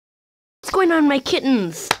going on, my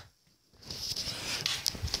kittens?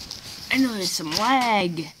 I know there's some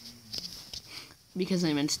lag because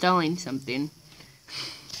I'm installing something.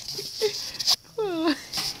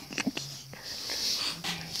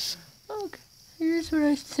 Okay, here's what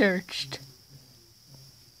I searched.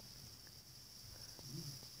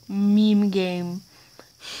 Meme game.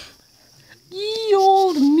 Ye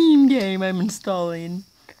old meme game I'm installing.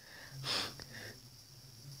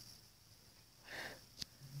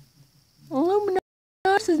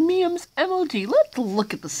 Illuminatus memes emoji. Let's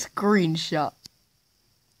look at the screenshot.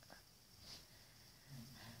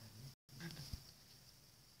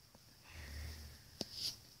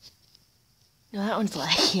 No, that one's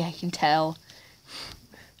laggy, I can tell.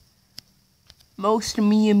 Most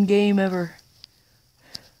meme game ever.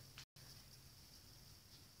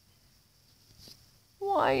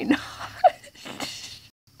 Why not?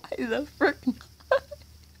 Why the frick not?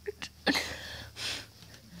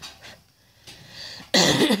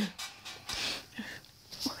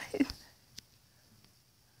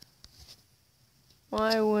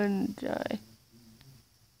 Why wouldn't I?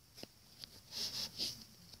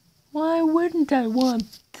 Why wouldn't I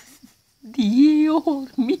want the ye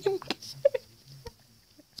old meme game?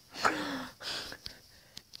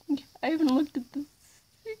 I haven't looked at the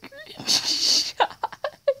screenshot.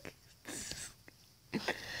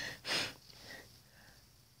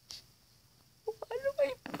 What am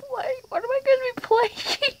I playing? What am I going to be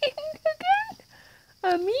playing again?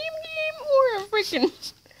 A meme game or a freaking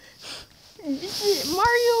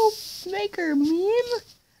Mario Maker meme?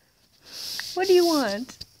 What do you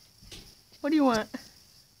want? What do you want?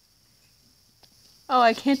 Oh,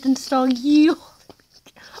 I can't install you.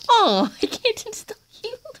 Oh, I can't install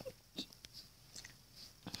you.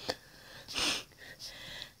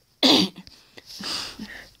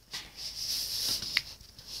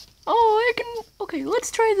 Oh, I can. Okay, let's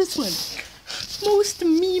try this one. Most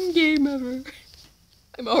meme game ever.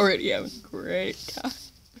 I'm already having a great time.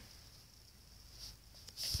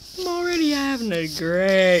 I'm already having a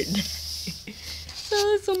great day. So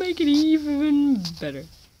this will make it even better.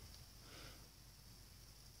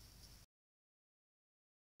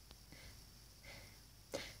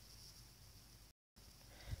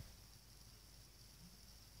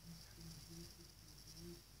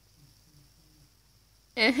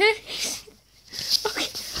 Okay, I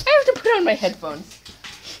have to put on my headphones.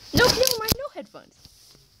 No, never mind, no headphones.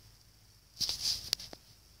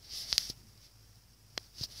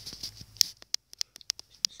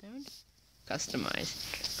 Sound? Customize.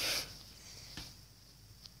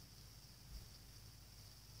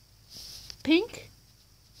 Pink?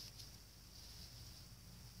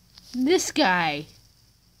 This guy.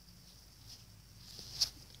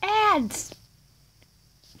 Ads.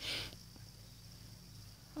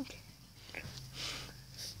 Okay.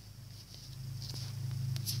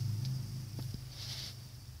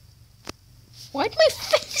 Why'd my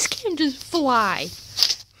face cam just fly?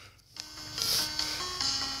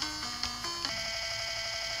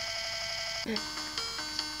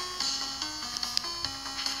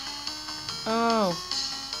 Oh.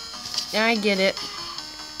 Now I get it.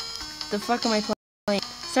 The fuck am I playing?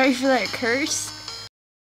 Sorry for that curse.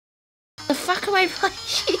 The fuck am I playing?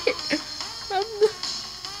 What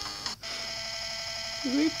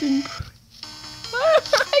am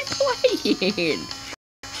I playing?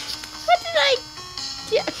 What did I...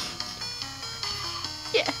 Yeah.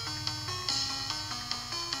 Yeah.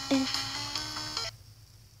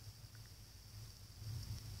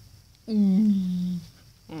 Oh.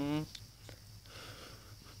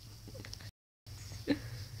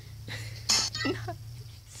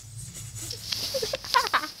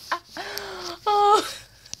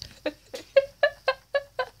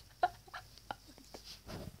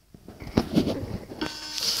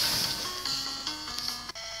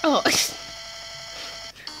 Oh.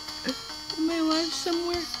 Am I live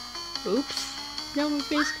somewhere? Oops. Now my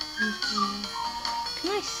face.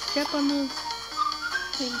 Can I step on those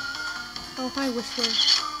things? Oh, hi, Whistler.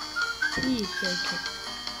 Please, okay.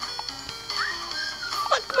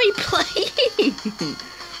 What am I playing?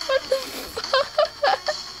 What the fuck?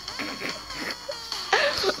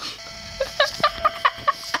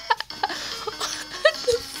 What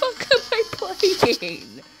the fuck am I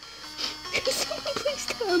playing? Can someone please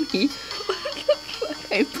tell me what the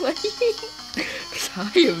fuck I'm playing? Because I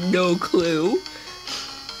have no clue.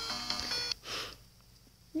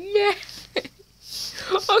 Yeah.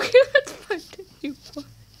 Okay, let's find a new one.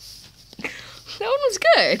 That one was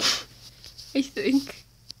good, I think.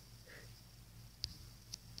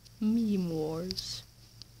 Meme Wars.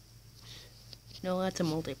 No, that's a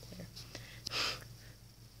multiplayer.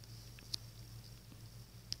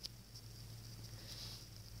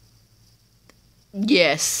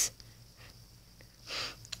 Yes.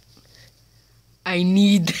 I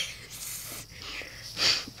need this.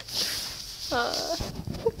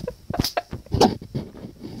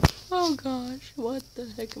 Oh gosh, what the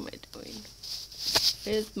heck am I doing?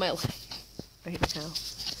 It's my life right now.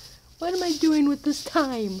 What am I doing with this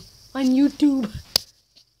time on YouTube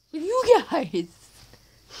with you guys?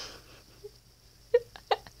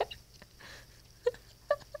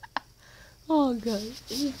 Oh god,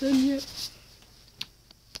 is it done yet?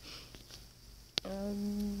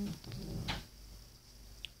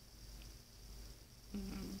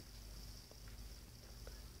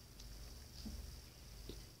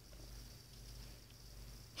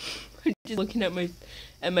 I'm just looking at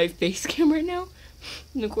my face cam right now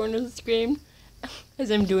in the corner of the screen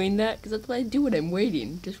as I'm doing that, because that's what I do when I'm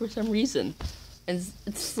waiting, just for some reason. And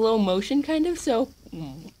it's slow motion kind of, so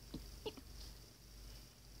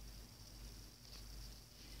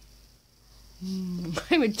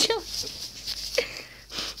I'm a chill.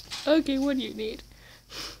 Okay, what do you need?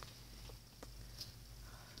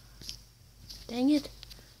 Dang it.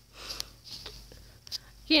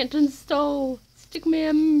 Can't install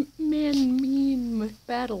Stickman Meme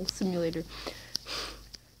Battle Simulator.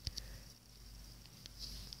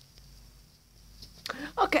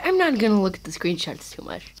 Okay, I'm not gonna look at the screenshots too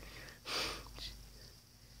much.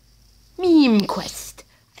 Meme Quest.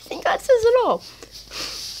 I think that says it all.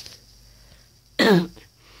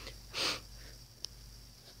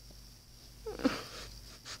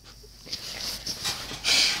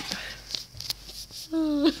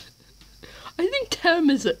 I think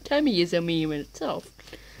Temmie is a meme in itself.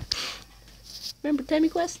 Remember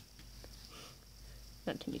Temmie Quest?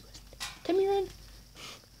 Not Temmie Quest. Temmie Run?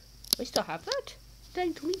 I still have that? Did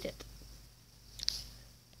I delete it?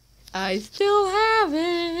 I still have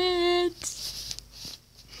it!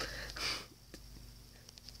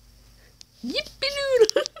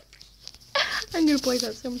 Yippee-doodle! I'm gonna play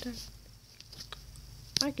that sometime.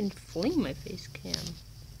 I can fling my face cam.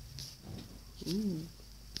 Ooh.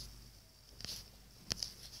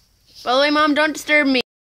 By the way, Mom, don't disturb me.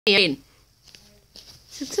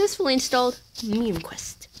 Successfully installed Meme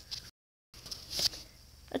Quest.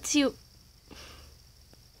 Let's see. Okay,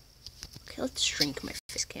 let's shrink my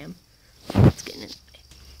face cam. Let's get in it.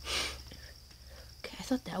 Okay, I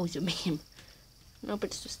thought that was a meme. Nope,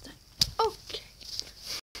 it's just that. Okay.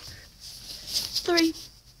 3,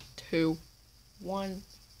 2, 1.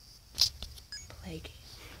 Play game.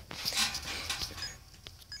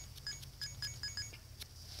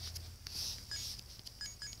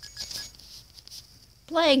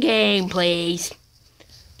 Play game, please.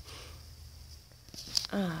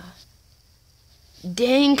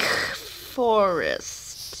 Dank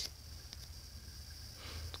Forest.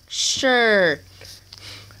 Sure.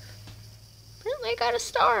 Apparently I got a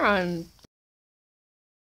star on.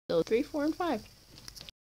 So 3, 4, and 5.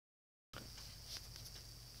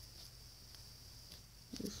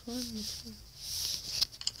 This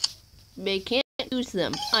one. They can't use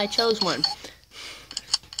them. I chose one.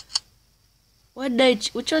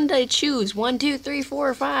 Which one did I choose? 1, 2, 3, 4,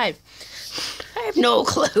 or 5? I have no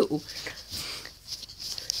clue.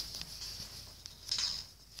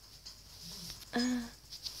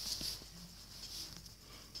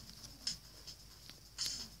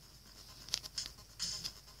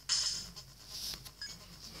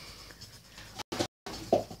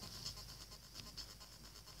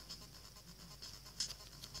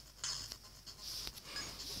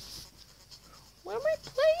 What am I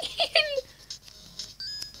playing?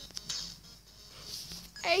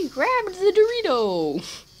 I grabbed the Dorito.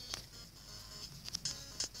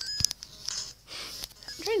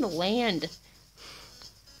 I'm trying to land.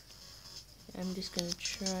 I'm just gonna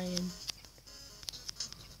try and...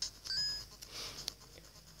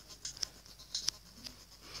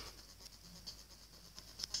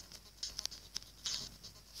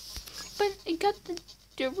 But I got the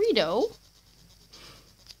Dorito.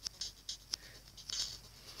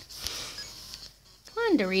 Come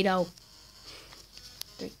on, Dorito.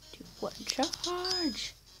 3, 2, 1,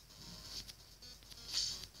 charge.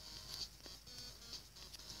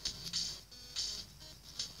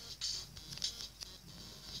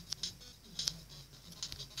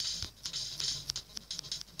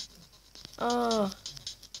 Oh,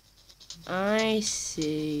 I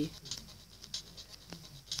see.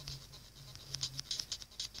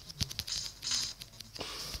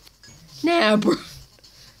 Now, bro.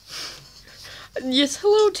 Yes,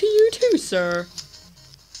 hello to you too, sir.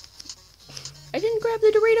 I didn't grab the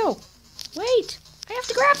Dorito. Wait, I have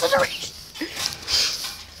to grab the Dorito.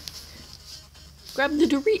 Grab the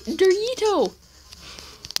Dorito.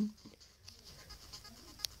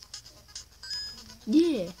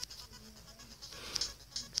 Yeah.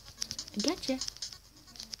 I gotcha.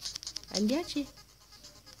 I gotcha.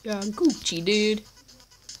 You're Gucci, dude.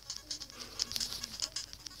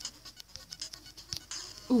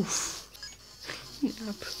 Oof.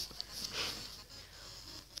 Nope.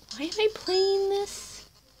 Why am I playing this?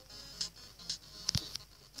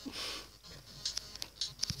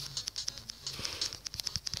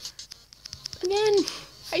 Again,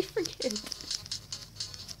 I forget.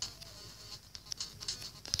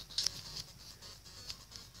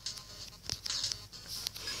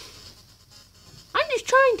 I'm just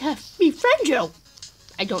trying to befriend you.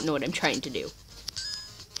 I don't know what I'm trying to do.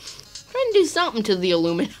 Trying to do something to the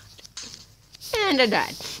Illuminati. And I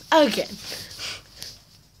died. Again.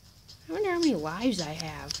 I wonder how many lives I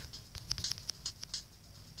have.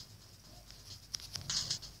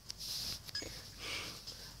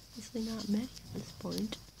 Obviously not many at this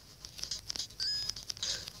point.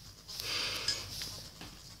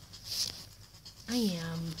 I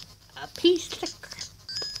am a piece of crap.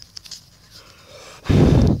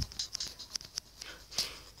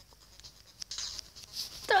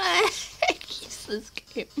 The heck is this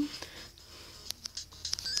game?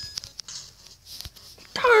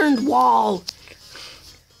 Turned wall!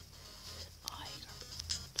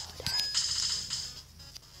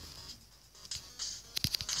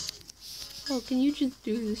 Oh, can you just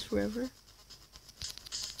do this forever?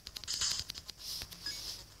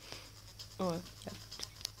 Oh, yeah.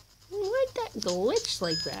 Why'd that glitch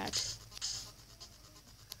like that?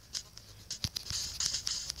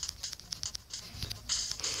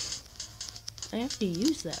 I have to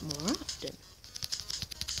use that more often.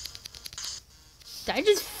 Did I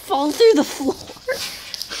just fall through the floor?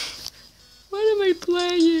 What am I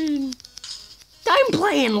playing? I'm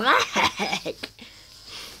playing lag!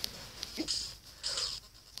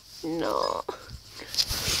 No.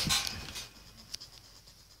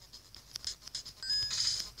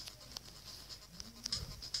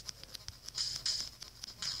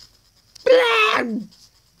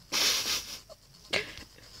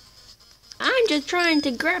 I'm just trying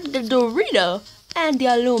to grab the Dorito and the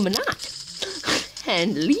Illuminati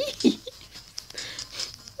and leave.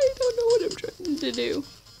 I don't know what I'm trying to do.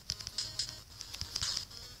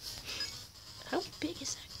 How big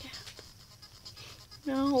is that gap?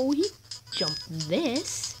 No, he jumped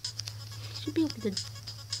this. Should be able to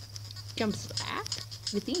jump that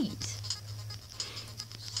with ease.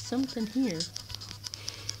 Something here.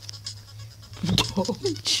 Oh,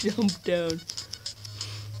 jump down.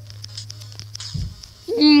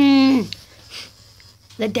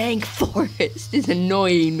 The dang forest is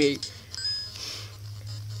annoying me.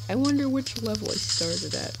 I wonder which level I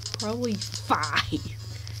started at. Probably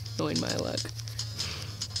 5. Knowing my luck.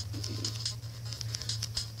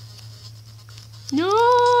 No!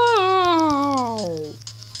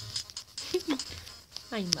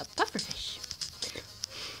 I'm a pufferfish.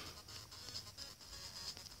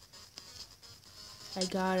 I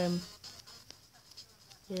got him.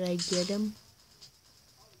 Did I get him?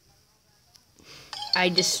 I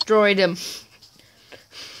destroyed him.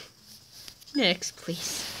 Next,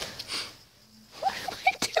 please. What am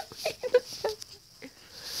I doing?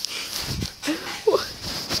 What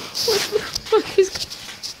the fuck is...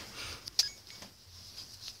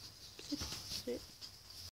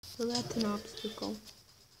 So that's an obstacle.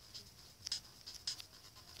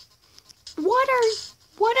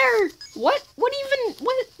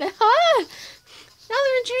 Huh? Now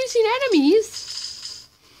they're introducing enemies.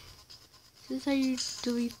 Is this how you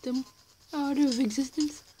delete them out of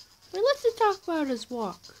existence? Wait, let's just talk about his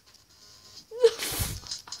walk.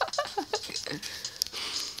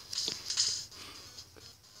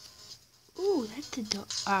 Ooh, that's a dog.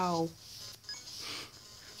 Ow.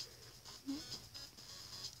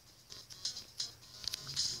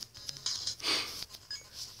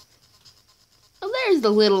 Oh, there's the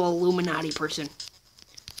little Illuminati person.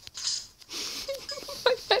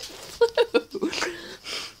 I flew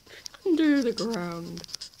under the ground.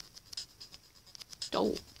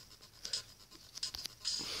 Oh.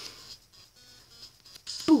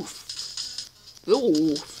 Poof.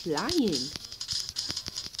 Oh, flying.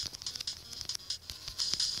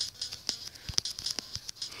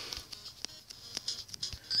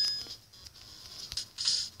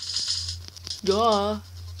 Duh.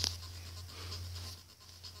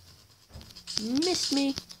 Missed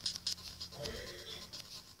me.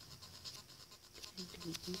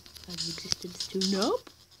 Out of existence too. Nope.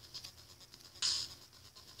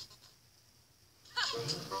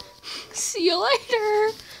 See you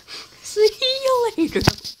later. See you later.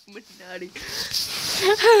 Illuminati.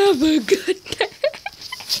 Have a good day.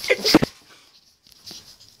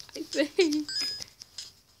 I think.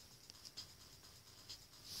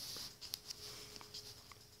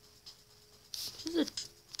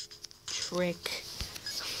 frick.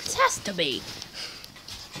 This has to be.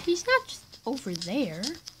 He's not just over there.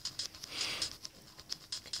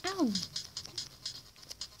 Ow.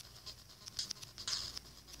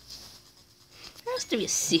 There has to be a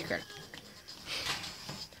secret.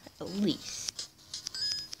 At least.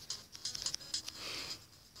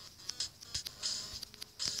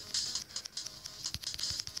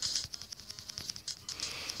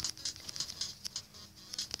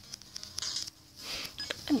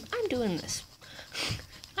 I'm doing this.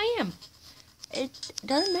 I am. It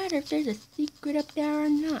doesn't matter if there's a secret up there or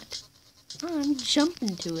not. I'm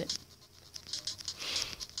jumping to it.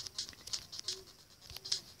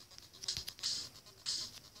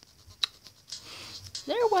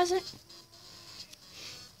 There wasn't.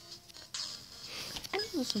 And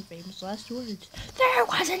those are some famous last words. There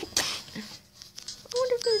wasn't. I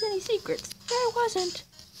wonder if there's any secrets. There wasn't.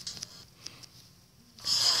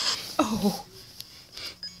 Oh.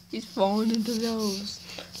 He's falling into those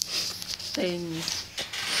things.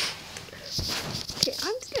 Okay,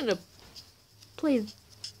 I'm just gonna play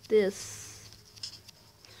this.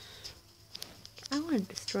 I want to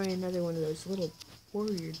destroy another one of those little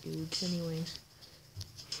warrior dudes anyways.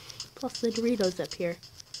 Plus the Doritos up here.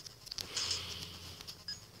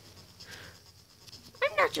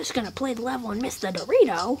 I'm not just gonna play the level and miss the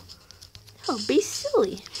Dorito. That would be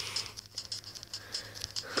silly.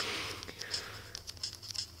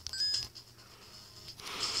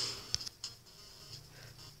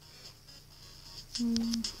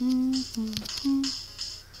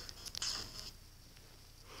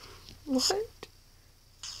 What?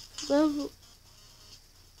 Level?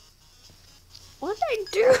 What did I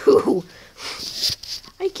do?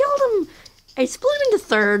 I killed him. I split him into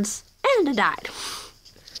thirds, and I died.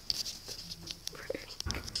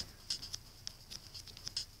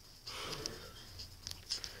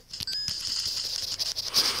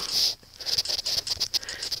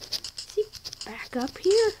 Is he back up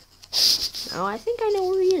here? No, I think I know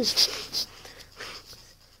where he is.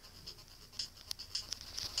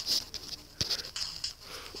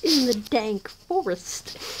 In the dank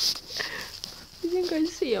forest. I think I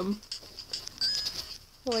see him.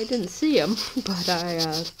 Well, I didn't see him, but I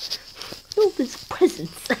felt his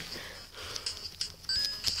presence.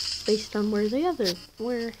 Based on where he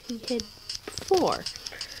hid before.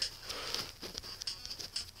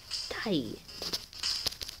 Die.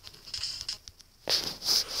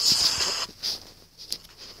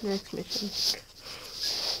 Next mission.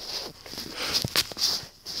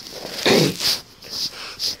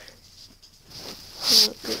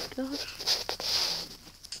 Oh, good God.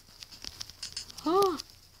 Oh,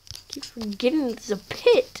 keep forgetting it's a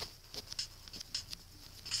pit.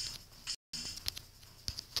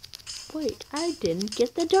 Wait, I didn't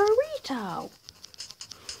get the Dorito.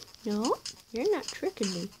 No, you're not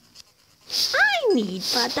tricking me. I need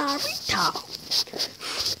the Dorito.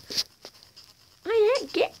 I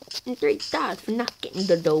ain't getting $3 for not getting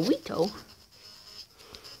the Dorito.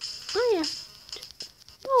 I have to.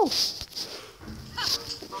 Oh.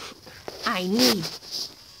 I need.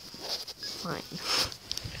 Fine.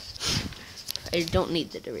 I don't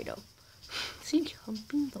need the Dorito. Is he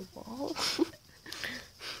jumping the wall?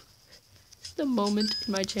 It's the moment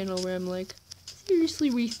in my channel where I'm like,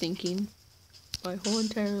 seriously rethinking my whole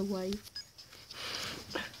entire life.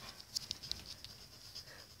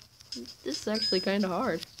 This is actually kind of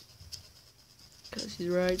hard. Because he's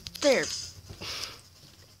right there.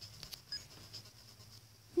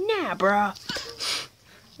 Nah, bruh.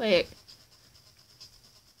 Wait.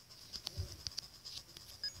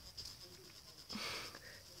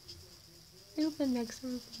 I hope the next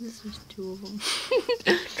one, this is 2 of them.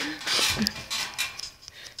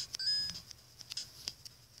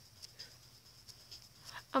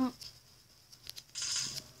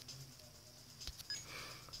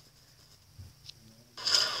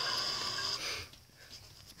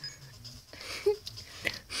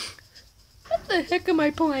 What the heck am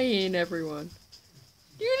I playing, everyone?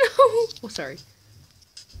 You know? Oh, sorry.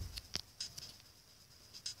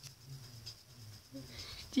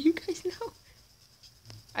 Do you guys know?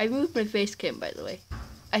 I moved my face cam, by the way.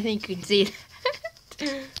 I think you can see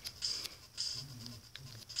that.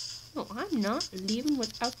 No, I'm not leaving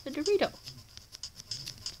without the Dorito.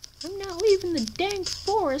 I'm not leaving the dank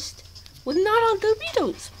forest with not all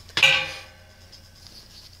Doritos.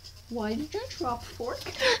 Why did you drop a fork?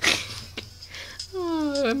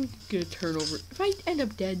 Oh, I'm gonna turn over. If I end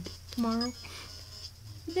up dead tomorrow,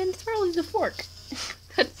 then it's probably the fork.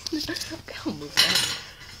 That's. I'll move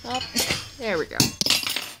that. Up. There we go.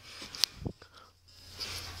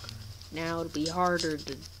 Now it'll be harder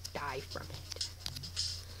to die from it.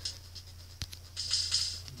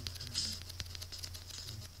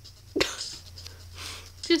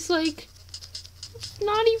 just like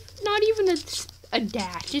not even a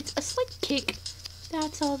dash. It's a slight kick.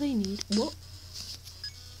 That's all they need. Whoa.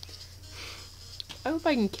 I hope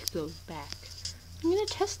I can kick those back. I'm gonna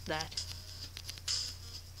test that.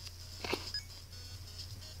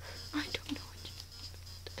 I don't know what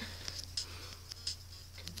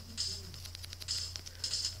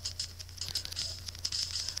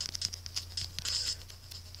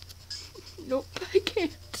Nope, I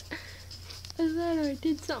can't. I thought I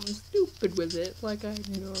did something stupid with it, like I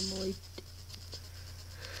normally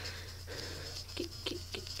do.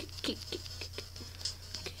 Kick.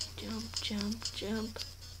 Okay, jump.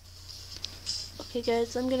 Okay,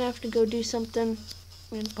 guys, I'm gonna have to go do something.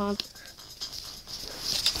 I'm gonna pause.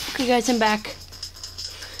 Okay, guys, I'm back.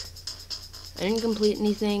 I didn't complete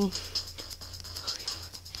anything.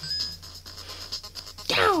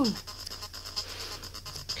 Down!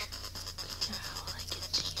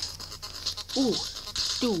 Ooh,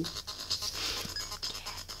 do.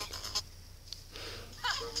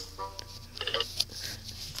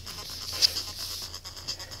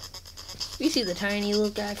 You see the tiny little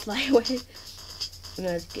guy fly away?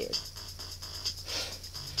 That's good.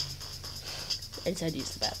 I just had to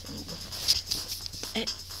use the bathroom.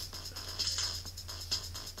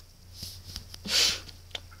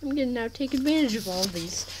 I'm gonna now take advantage of all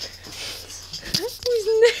these. Who's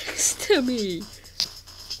next to me?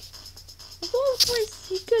 Of all the places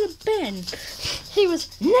he could have been, he was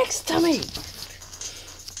next to me.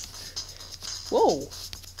 Whoa.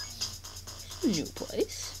 This is a new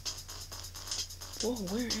place. Whoa,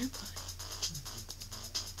 where am I?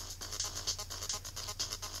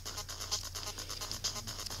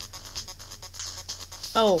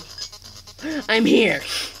 Oh, I'm here.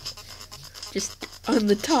 Just on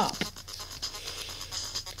the top.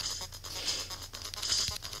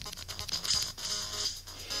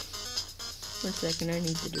 One second, I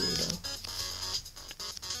need the Dorito.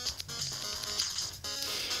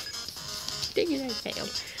 Dang it, I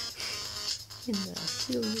failed. In the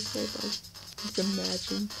serious life, just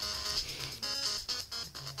imagine.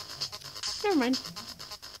 Never mind.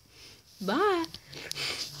 Bye.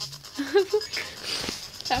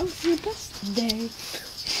 That was your best day.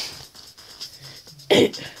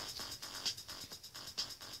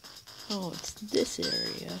 Oh, it's this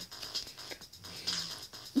area.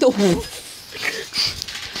 No.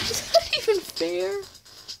 Is that even fair?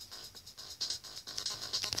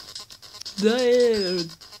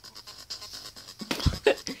 Dude.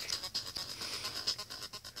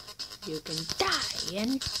 You can die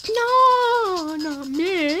and no, not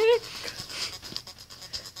me.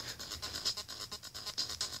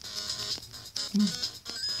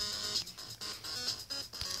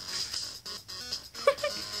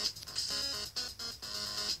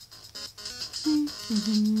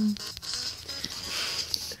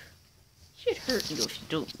 Should hurt you if you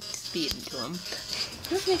don't speed into them.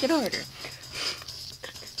 Let's make it harder.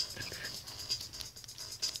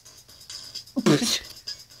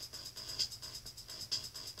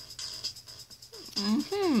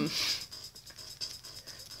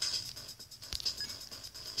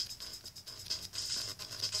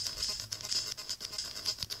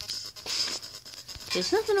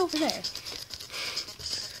 There's nothing over there.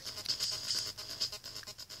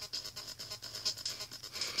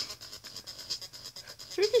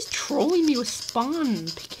 They're just trolling me with spawn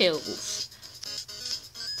kills.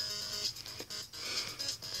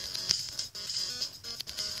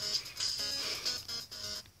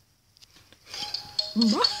 I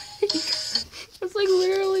was like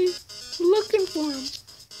literally looking for him.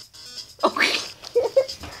 Okay.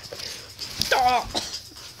 Stop.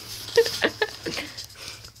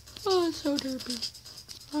 Oh, it's so derpy.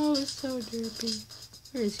 Oh, it's so derpy.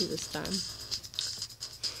 Where is he this time?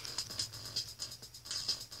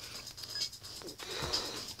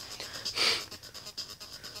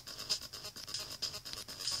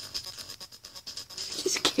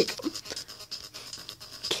 Just kick him.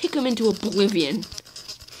 Kick him into oblivion.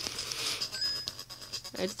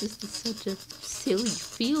 That's just such a silly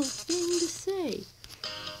thing to say.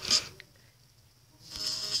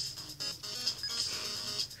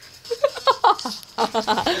 I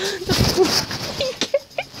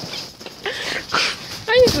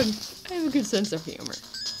have a good sense of humor.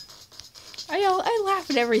 I laugh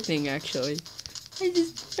at everything, actually.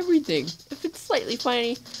 Everything. If it's slightly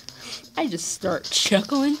funny, I just start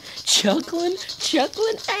chuckling,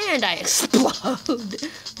 and I explode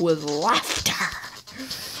with laughter.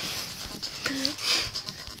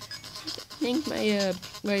 I think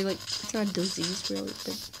my like, it's not a disease really, but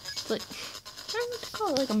it's like, I don't know what to call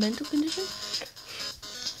it, like a mental condition.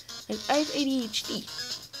 Like, I have ADHD.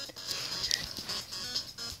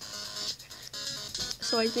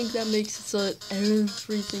 So I think that makes it so that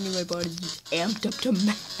everything in my body is just amped up to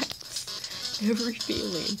max. Every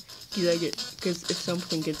feeling. Because if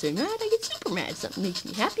something gets me mad, I get super mad. If something makes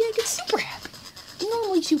me happy, I get super happy. I'm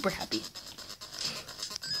normally super happy.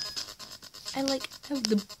 I have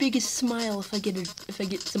the biggest smile if I get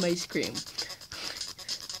some ice cream.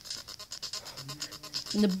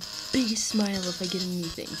 And the biggest smile if I get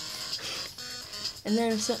anything. And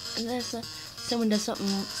then if someone does something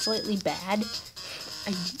slightly bad,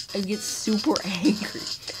 I get super angry.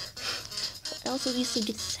 I also usually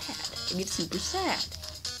get sad. I get super sad.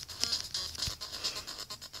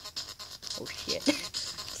 Oh shit.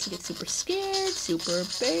 I get super scared, super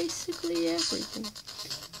basically everything.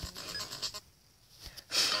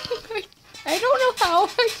 I don't know how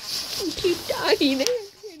I keep dying.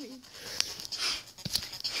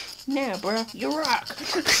 Nah, bro, you rock.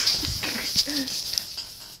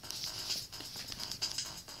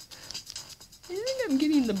 I think I'm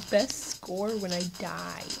getting the best score when I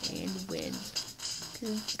die and win.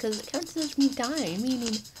 Because it counts as me dying,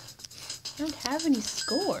 meaning I don't have any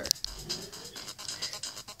score.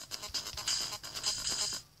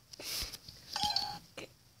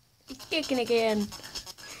 He's kicking again.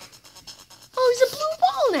 Oh, he's a blue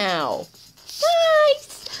ball now.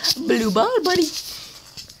 Nice! Blue ball, buddy.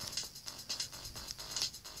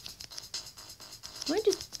 Am I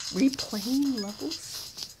just replaying levels?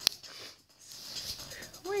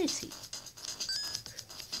 Where is he?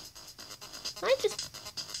 Am I just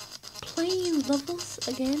playing levels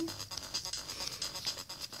again?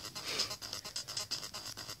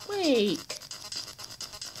 Wait.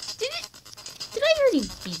 Did I already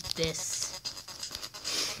beat this?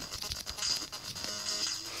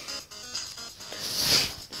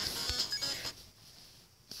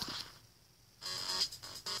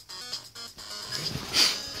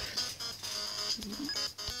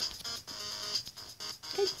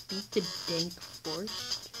 Did I beat the dank forest?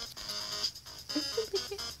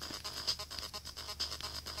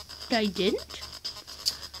 I didn't?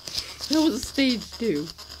 That was stage 2.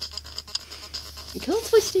 Okay, let's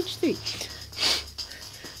play stage 3.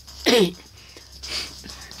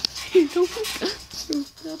 I don't think a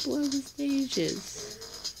couple of the stages.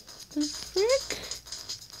 The frick?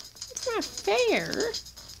 It's not fair.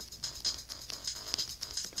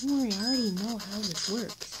 Don't worry, I already know how this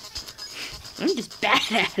works. I'm just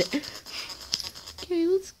bad at it. Okay,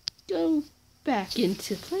 let's go back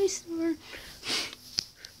into Play Store.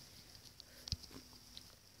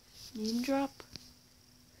 Name drop.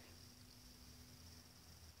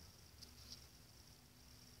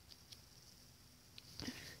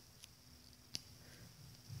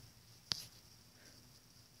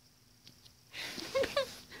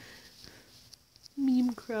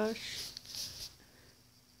 Meme crush.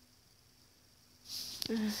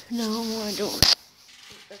 No, I don't like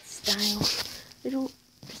that style. I just don't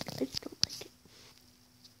like it.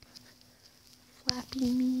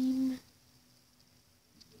 Flappy meme.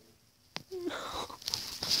 No.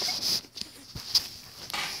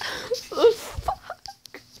 Oh,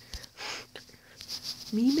 fuck.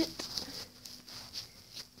 Meme it.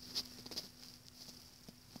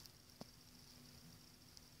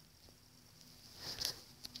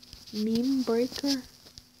 Meme breaker.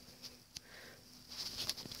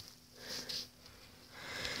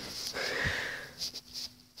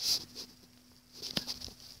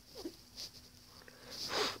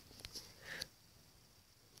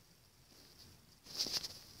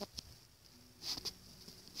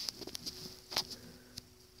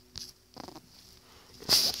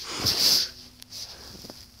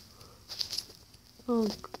 Oh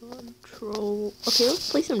god, troll. Okay,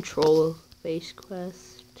 let's play some troll face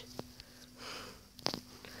quest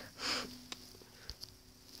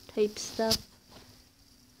type stuff.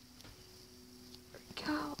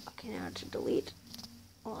 Cow. Okay, now to delete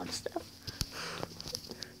a lot of stuff.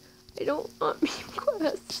 I don't want meme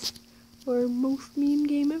quests or most meme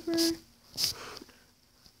game ever.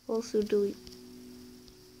 Also delete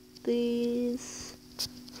these.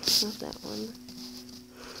 Not that one.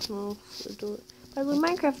 Also delete. By the way,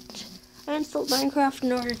 Minecraft. I installed Minecraft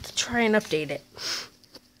in order to try and update it.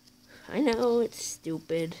 I know it's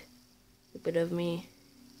stupid. Stupid of me.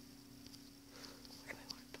 What do I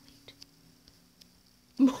want to delete?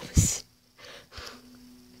 Moves.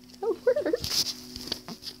 That works.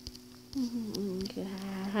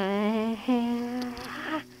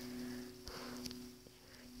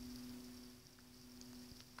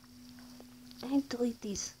 I delete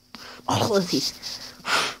these. All of these.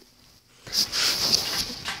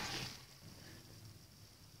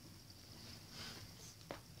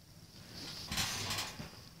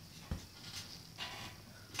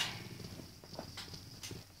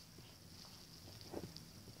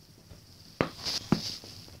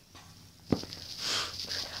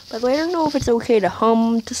 By the way, I don't know if it's okay to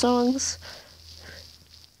hum to songs.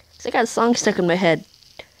 'Cause I got a song stuck in my head.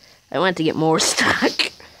 I want it to get more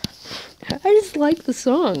stuck. I just like the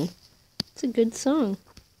song. It's a good song.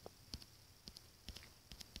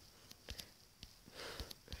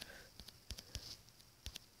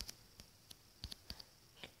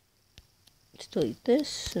 Let's delete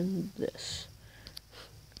this and this.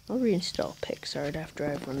 I'll reinstall PixArt after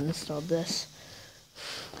I've uninstalled this.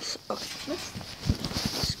 So, okay,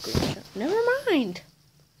 screenshot. Never mind.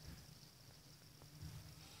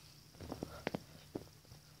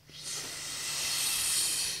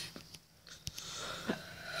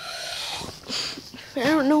 I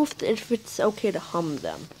don't know if it's okay to hum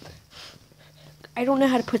them. I don't know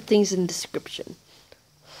how to put things in description.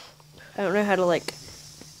 I don't know how to like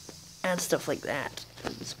add stuff like that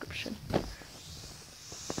in the description.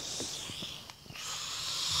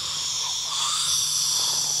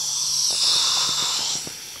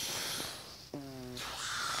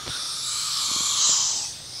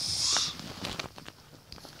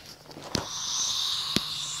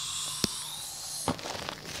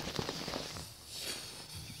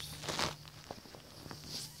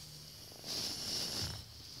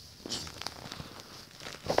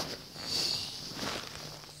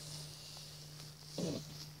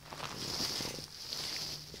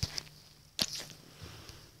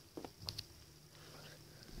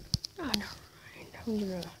 Oh, no. I'm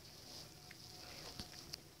gonna...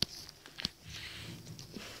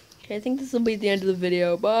 Okay, I think this will be the end of the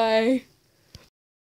video. Bye!